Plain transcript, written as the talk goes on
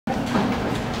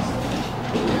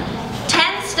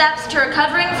steps to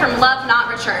recovering from love not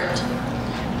returned.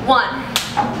 1.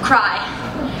 Cry.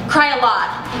 Cry a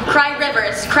lot. Cry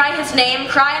rivers. Cry his name.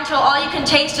 Cry until all you can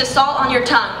taste is salt on your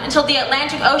tongue. Until the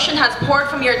Atlantic Ocean has poured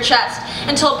from your chest.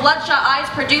 Until bloodshot eyes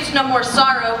produce no more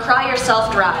sorrow. Cry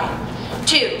yourself dry.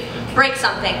 2. Break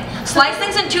something. Slice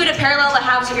things in two to parallel the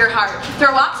halves of your heart.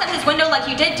 Throw rocks at his window like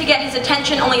you did to get his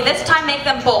attention, only this time make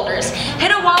them boulders.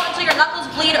 Hit a wall until your knuckles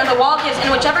bleed or the wall gives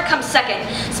in, whichever comes second.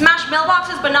 Smash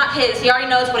mailboxes but not his. He already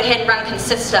knows what a hit and run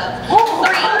consists of.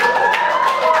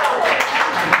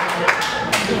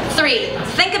 3.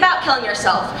 Think about killing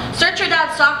yourself. Search your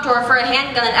dad's sock drawer for a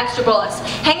handgun and extra bullets.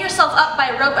 Hang yourself up by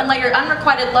a rope and let your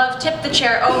unrequited love tip the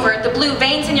chair over. The blue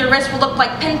veins in your wrist will look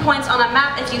like pinpoints on a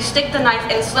map if you stick the knife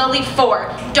in slowly. 4.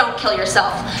 Don't kill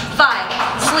yourself.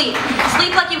 5. Sleep.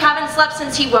 Sleep like you haven't slept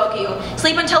since he woke you.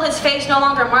 Sleep until his face no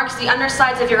longer marks the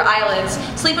undersides of your eyelids.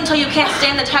 Sleep until you can't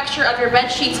stand the texture of your bed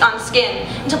sheets on skin.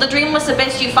 Until the dreamless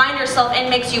abyss you find yourself in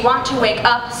makes you want to wake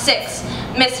up. 6.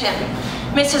 Miss him.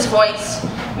 Miss his voice.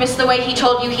 Miss the way he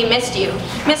told you he missed you.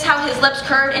 Miss how his lips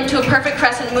curved into a perfect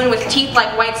crescent moon with teeth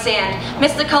like white sand.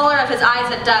 Miss the color of his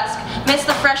eyes at dusk. Miss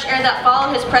the fresh air that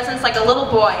followed his presence like a little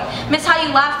boy. Miss how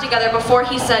you laughed together before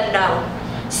he said no.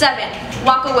 7.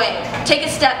 Walk away. Take a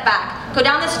step back. Go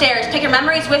down the stairs. Take your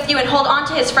memories with you and hold on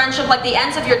to his friendship like the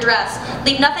ends of your dress.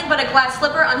 Leave nothing but a glass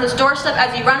slipper on his doorstep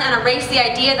as you run and erase the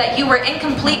idea that you were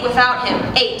incomplete without him.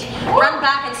 8. Run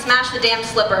back and smash the damn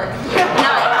slipper.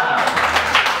 9.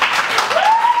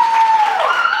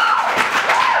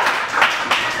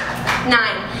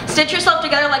 9. Stitch yourself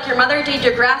together like your mother did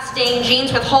your grass-stained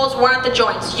jeans with holes worn at the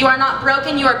joints. You are not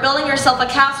broken, you are building yourself a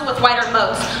castle with wider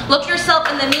moats. Look yourself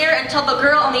in the mirror and tell the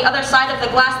girl on the other side of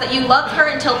the glass that you love her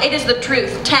until it is the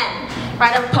truth. 10.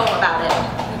 Write a poem about it.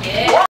 Yeah.